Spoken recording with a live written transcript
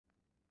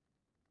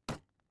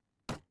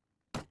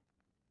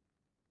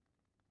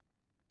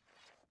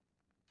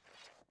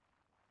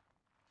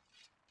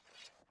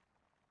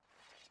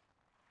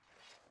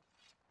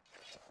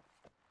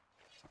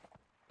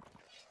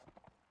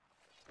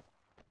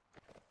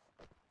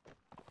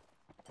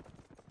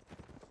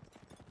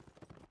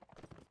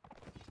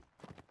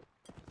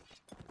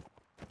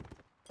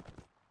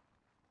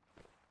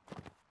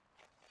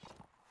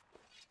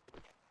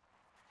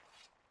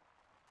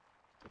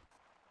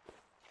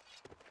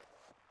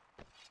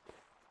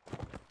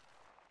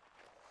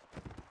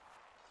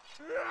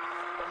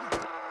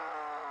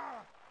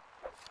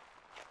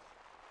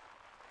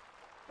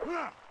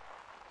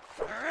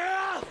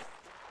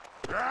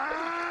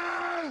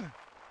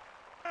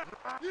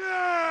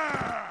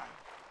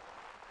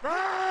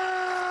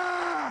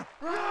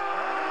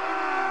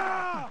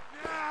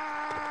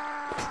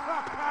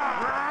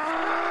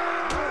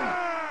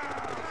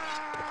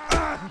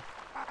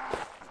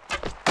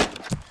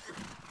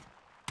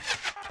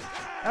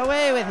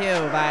Away with you,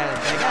 vile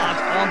beggar!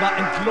 God's honor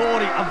and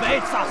glory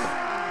awaits us!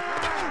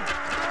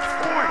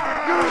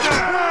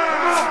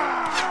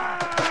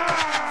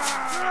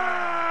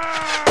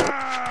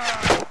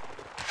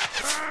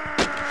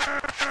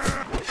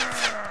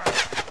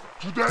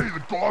 Today the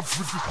gods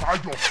will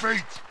decide your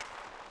fate!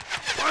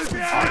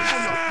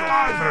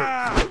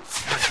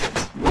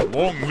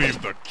 Long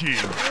live the king!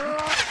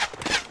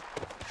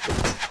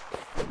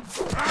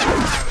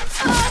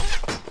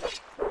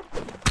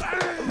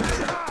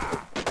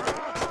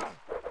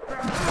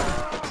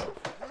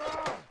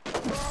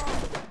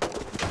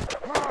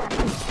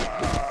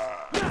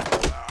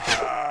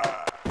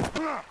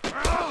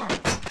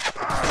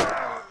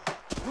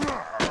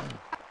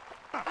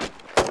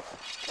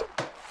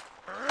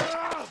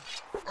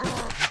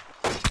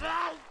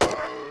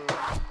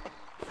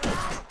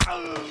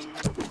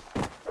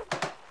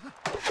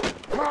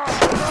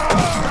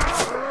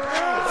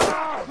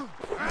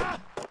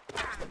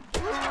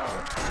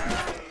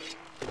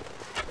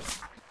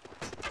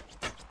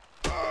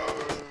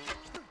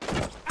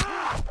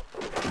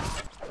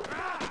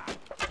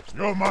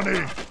 Your money,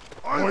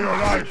 or your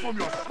life. From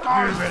your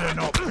you better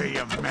not be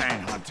a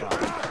manhunter.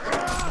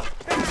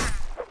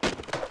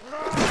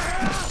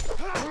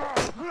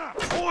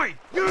 Oi,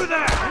 you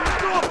there!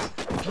 Stop!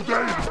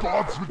 Today the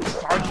gods will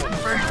decide your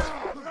fate.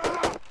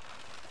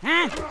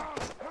 Huh?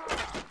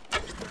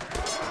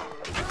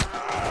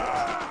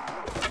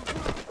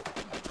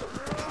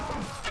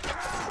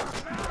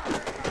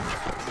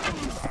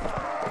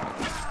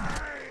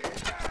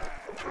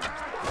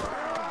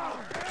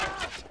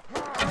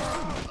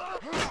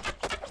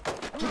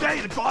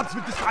 Today the gods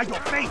will decide your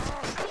fate!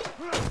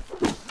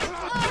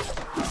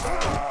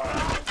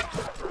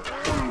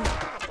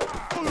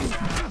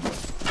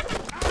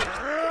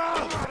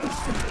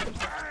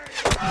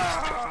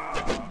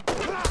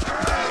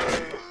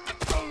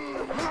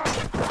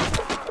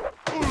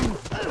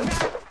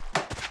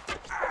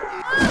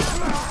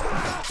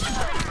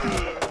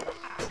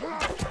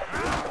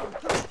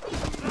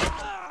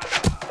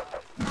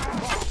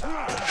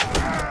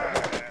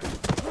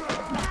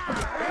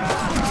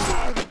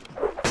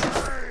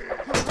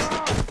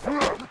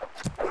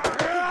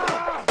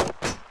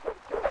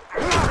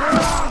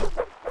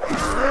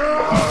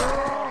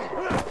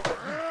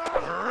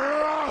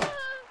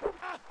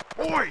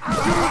 Oi! You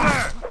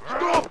there!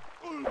 Stop!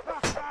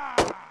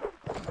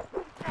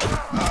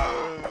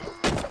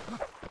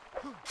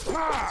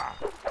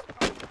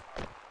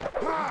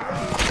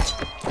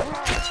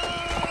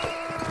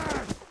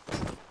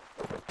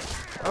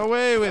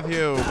 Away with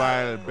you,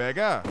 vile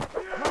beggar!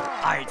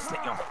 I'd slit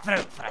your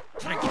throat for a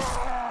trinket!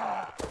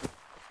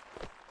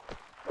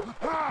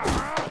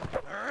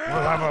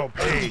 We'll have our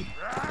pay.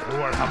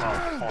 We'll have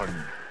our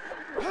fun.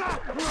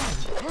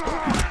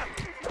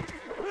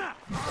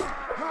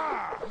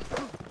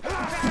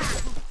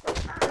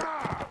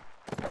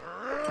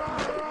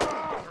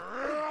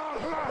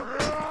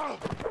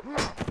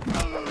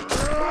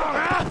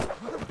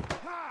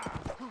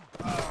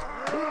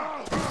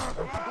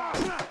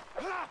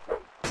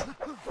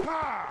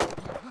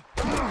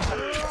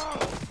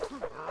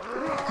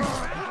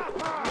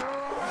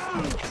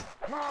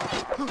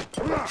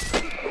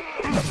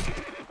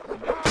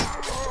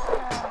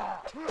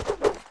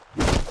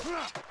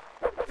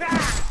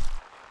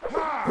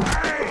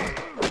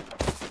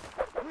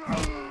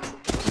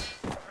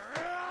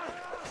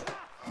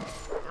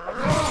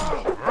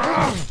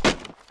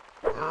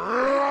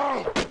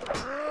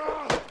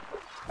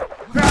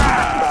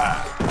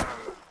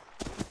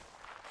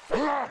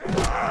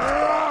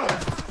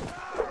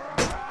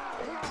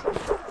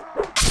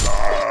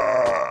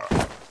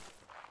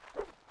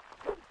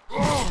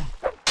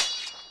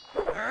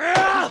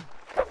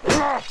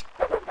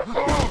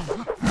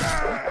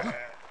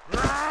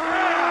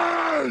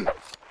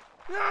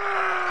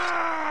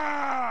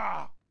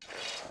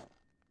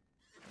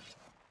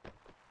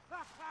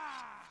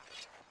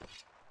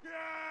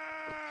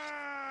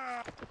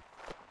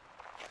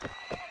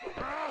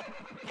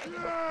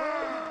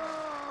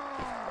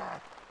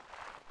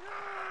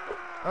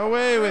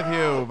 Away with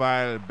you,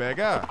 vile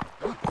beggar!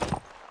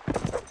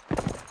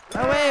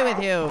 Away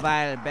with you,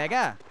 vile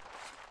beggar!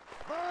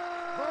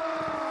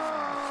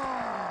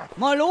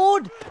 My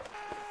lord!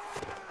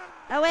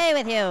 Away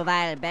with you,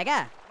 vile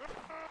beggar!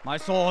 My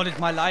sword is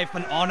my life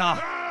and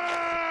honor!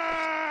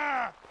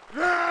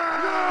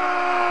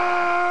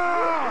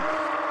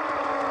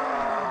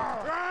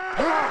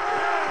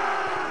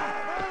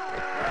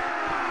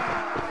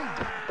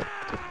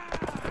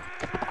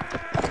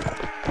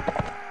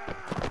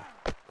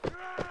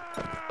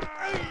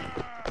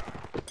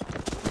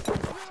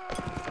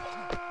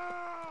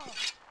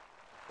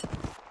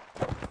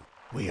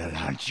 We'll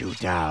hunt you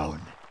down.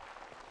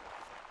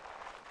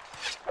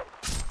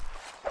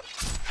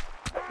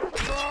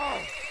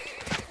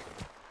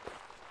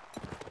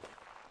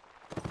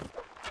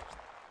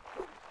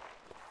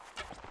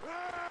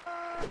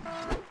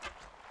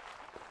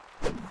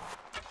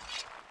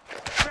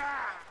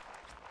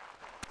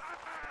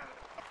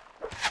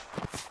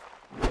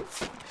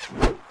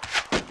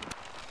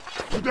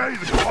 Today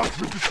the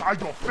gods will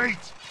decide your fate!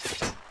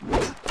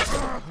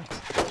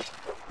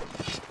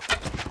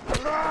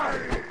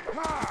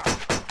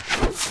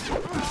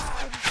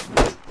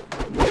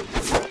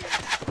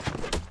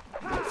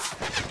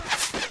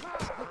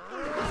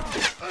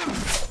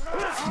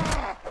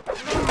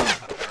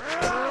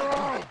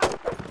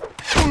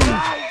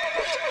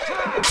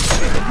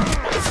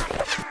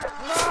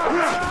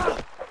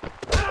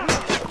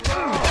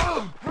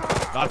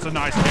 That's a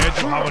nice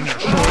head you have on your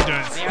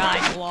shoulders. Here I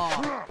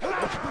claw.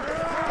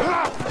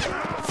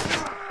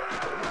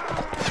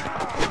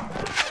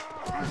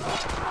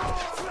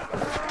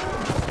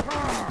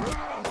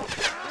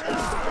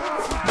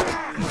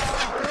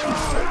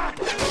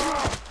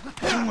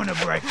 I'm gonna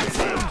break your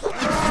legs.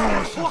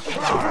 You're so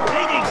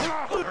bleeding.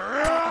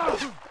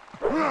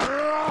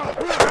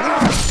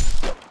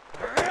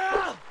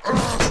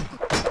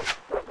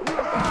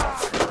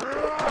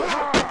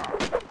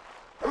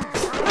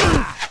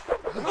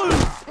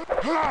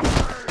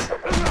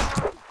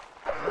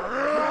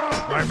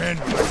 My men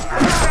will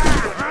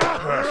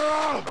curse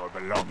your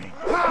belongings.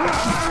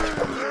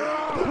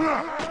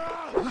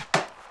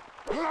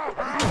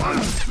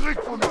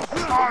 Straight from the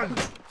skull!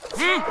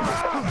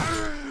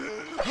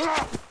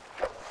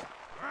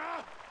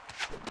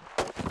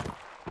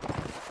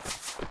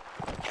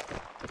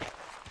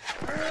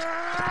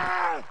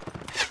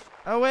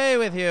 Away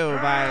with you,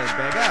 vile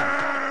beggar!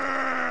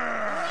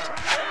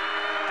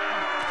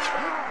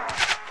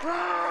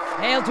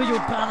 Hail to you,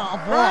 brother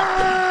of war!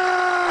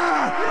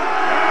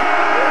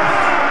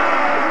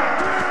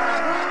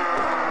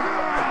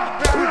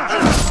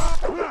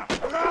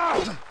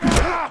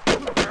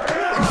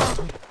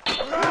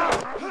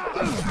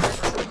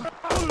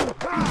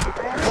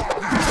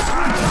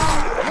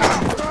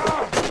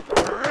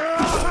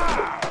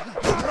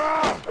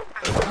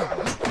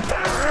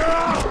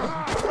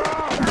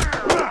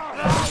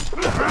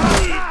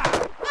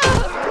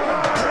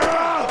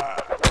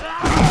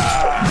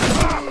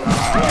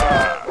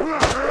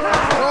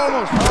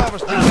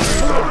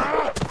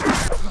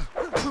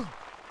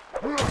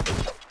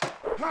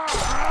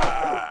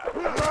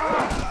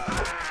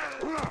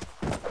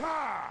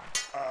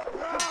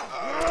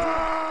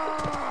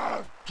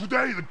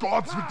 Today the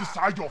gods will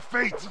decide your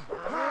fate!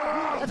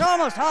 It's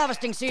almost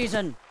harvesting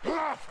season. Away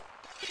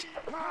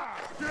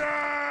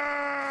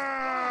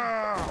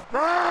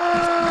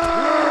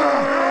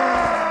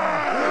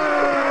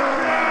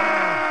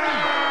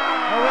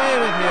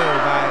with you,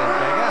 vile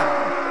beggar!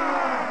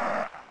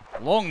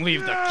 Long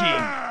live the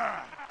king.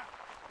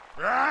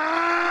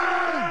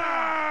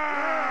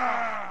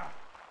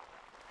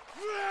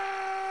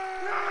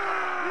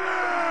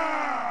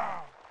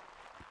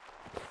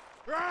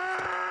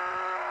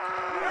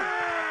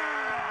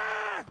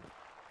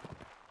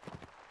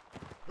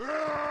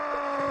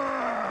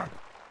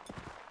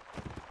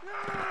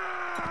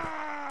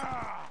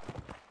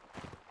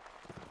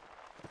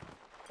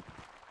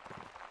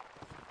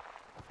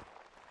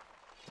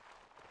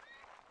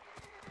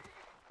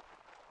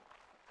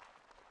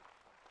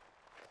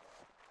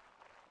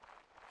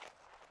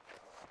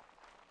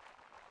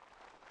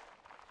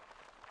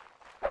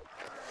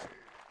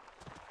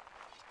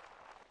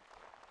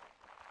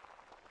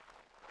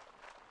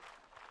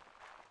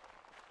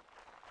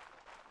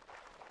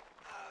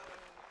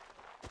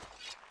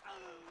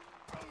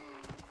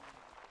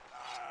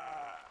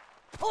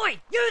 Oi,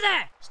 you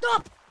there!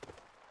 Stop!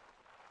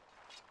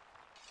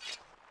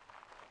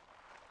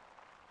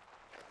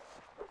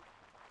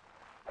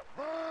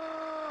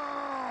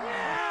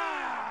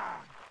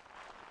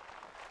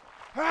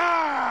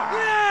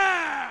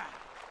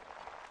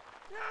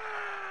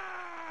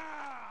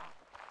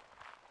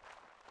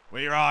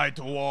 We ride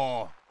to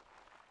war.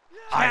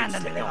 Stand I and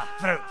sell deliver. your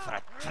throat for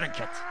a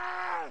trinket.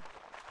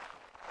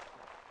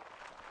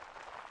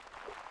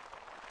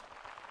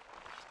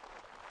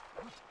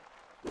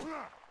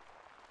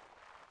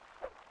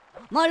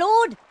 My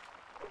lord!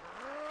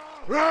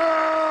 Oi,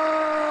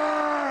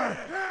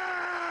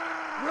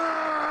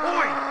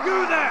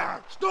 you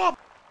there! Stop!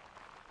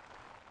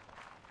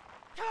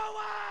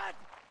 Coward!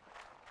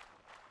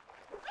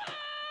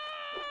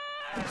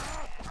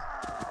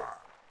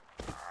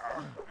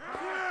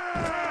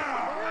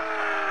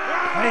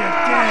 I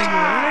dare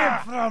you limb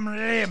from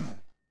limb!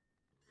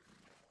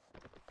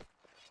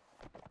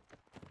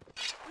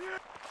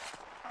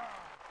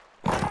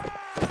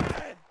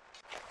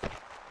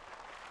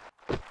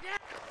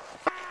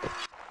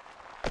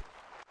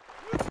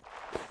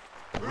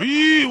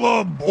 We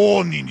were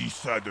born in this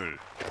saddle,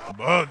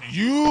 but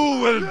you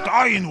will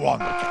die in one.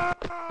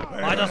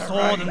 By the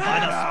sword and by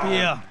the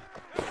spear.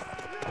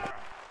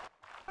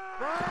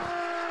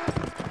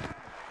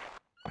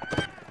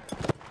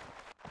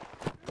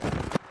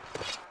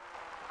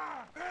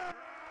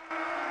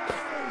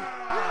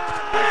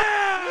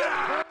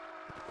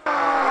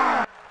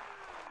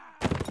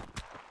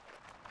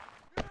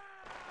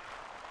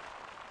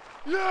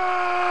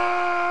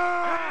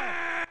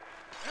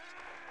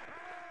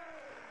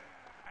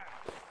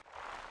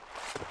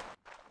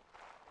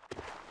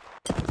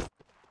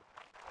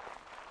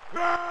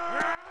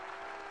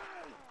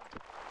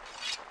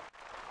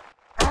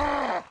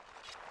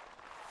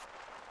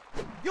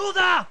 You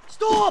there!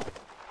 Stop!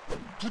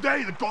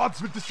 Today the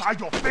gods will decide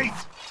your fate.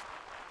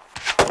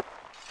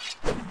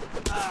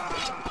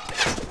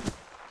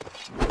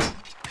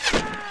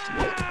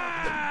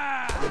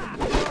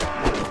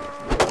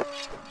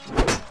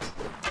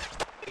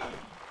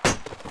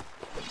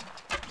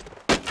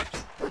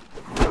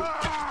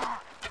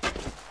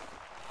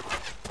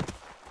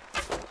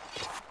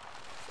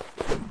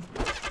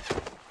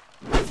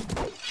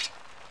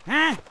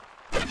 Huh?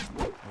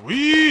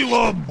 We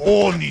were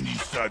born in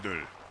this saddle,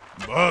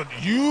 but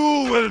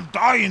you will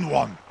die in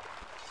one.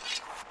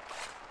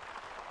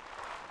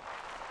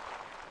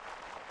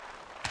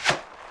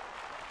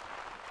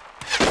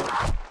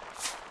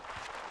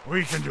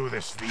 We can do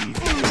this the easy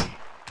way,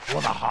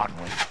 or the hard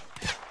way.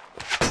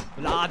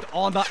 Blood,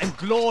 honor, and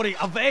glory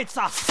awaits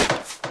us!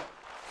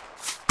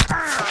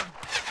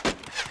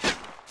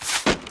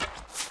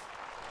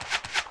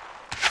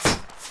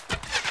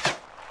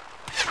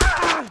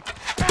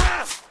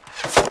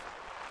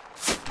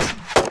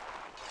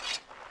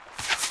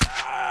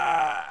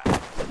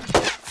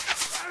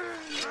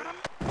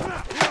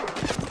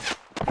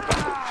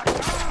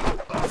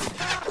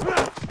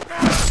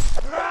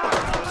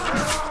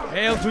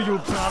 Hail to you,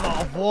 brother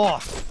of war!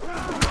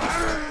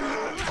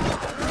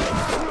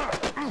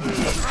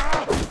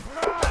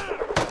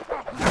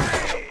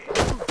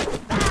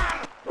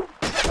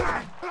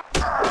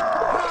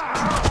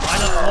 By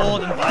the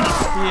sword and by the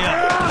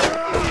spear!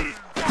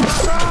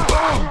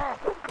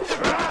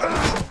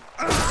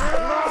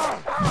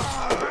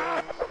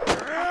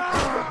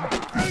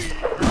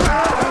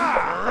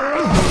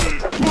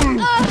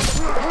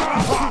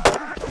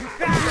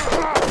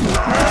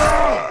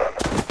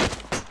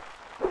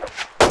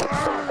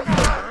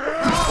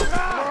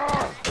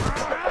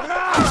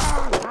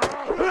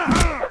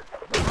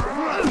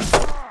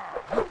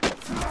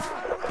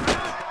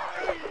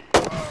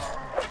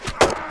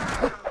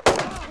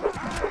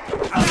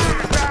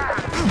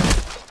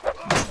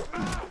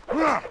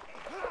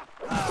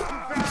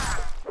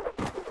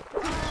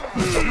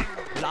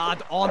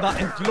 Blood, honor,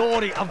 and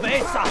glory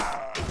awaits us!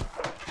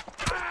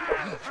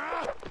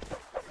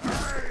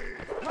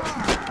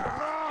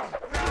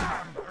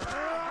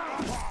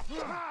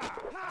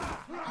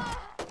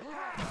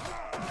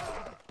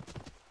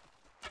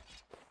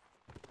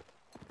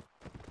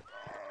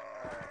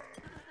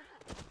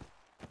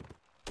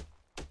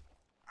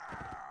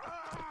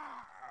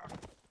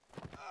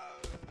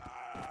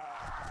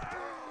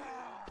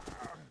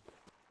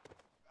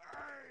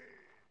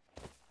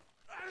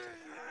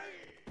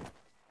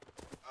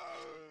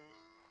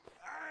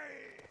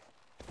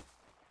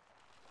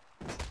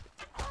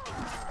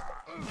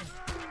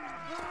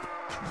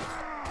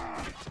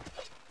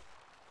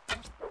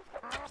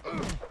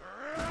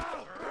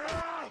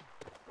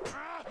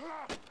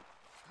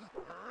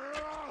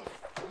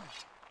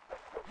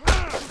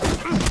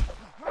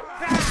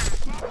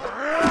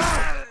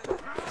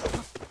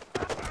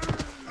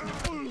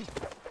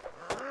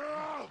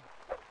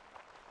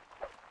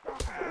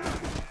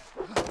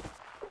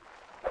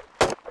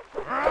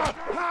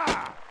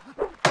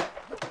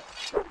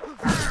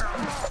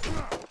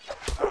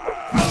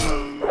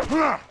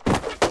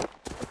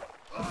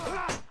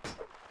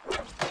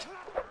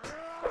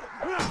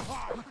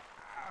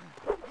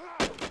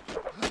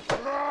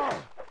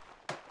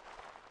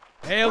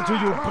 Hail to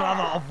you,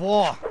 brother of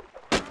war!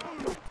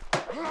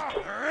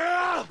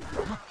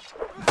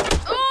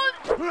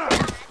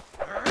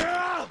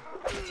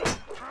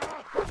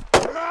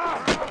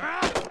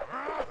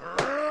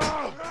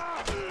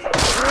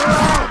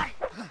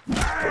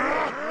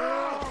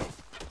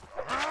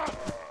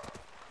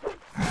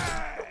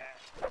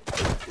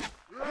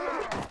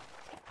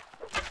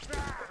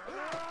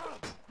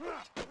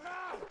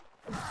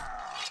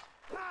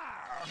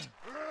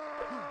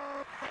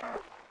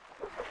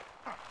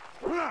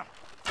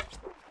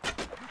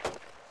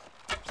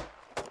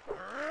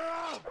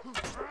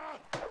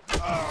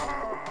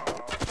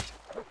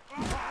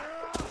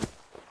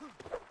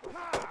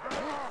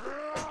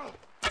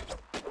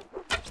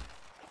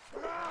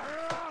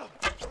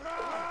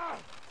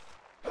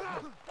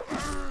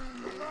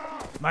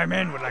 My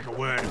men would like a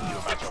word of you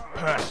about your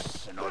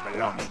purse and all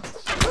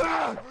belongings.